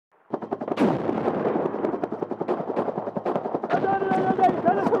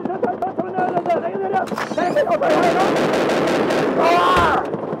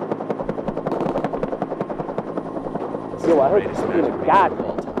Yo, I heard you being a god.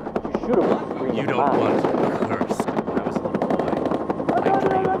 You should have been screaming. You don't want to be cursed. When I was a little boy,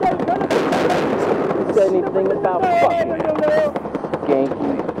 You said anything about fucking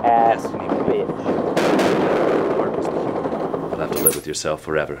skanky ass bitch. heart was pure. You'll have to live with yourself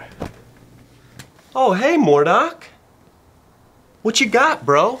forever. Oh, hey, Mordock. What you got,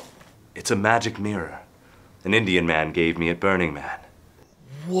 bro? It's a magic mirror. An Indian man gave me at Burning Man.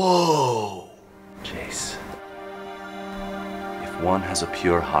 Whoa. Chase. If one has a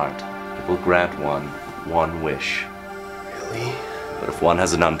pure heart, it will grant one wish. Really? But if one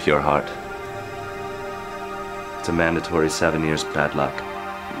has an impure heart, it's a mandatory 7 years bad luck.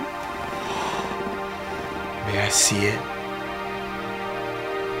 May I see it?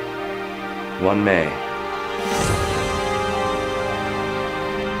 One may.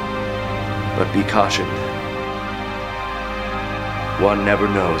 But be cautioned. One never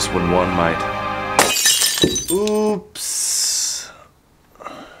knows when one might. Oops.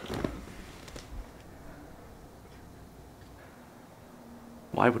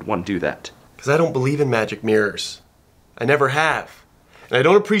 Why would one do that? Because I don't believe in magic mirrors. I never have. And I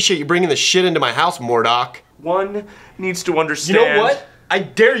don't appreciate you bringing the shit into my house, Mordock. One needs to understand. You know what? I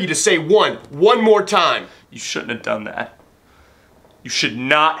dare you to say one more time. You shouldn't have done that. You should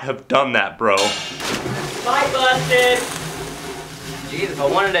not have done that, bro. Bye, busted! Jeez, if I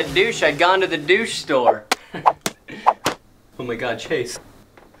wanted a douche, I'd gone to the douche store. Oh my God, Chase.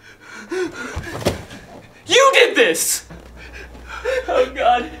 You did this! Oh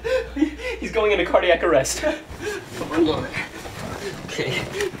God. He's going into cardiac arrest. Come on. Okay.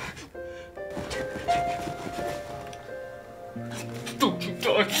 Don't you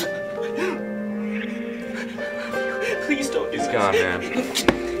touch. Please don't do He's this. gone, man.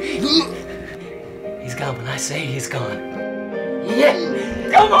 He's gone when I say he's gone. Yeah!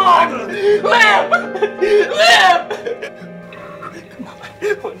 Come on! Live! Live! Come on.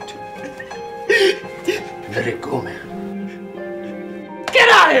 1, 2. Let it go, man. Get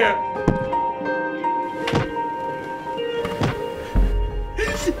out of here!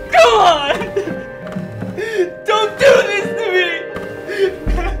 Come on! Don't do this to me!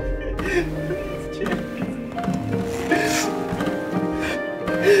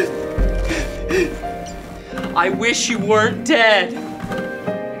 I wish you weren't dead.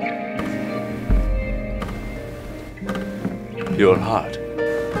 Pure heart.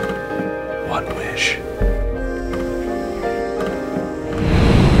 One wish.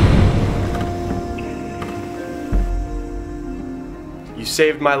 You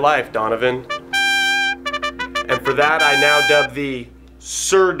saved my life, Donovan. And for that, I now dub thee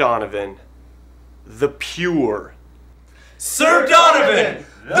Sir Donovan, the Pure. Sir Donovan,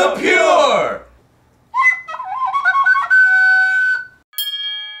 the Pure!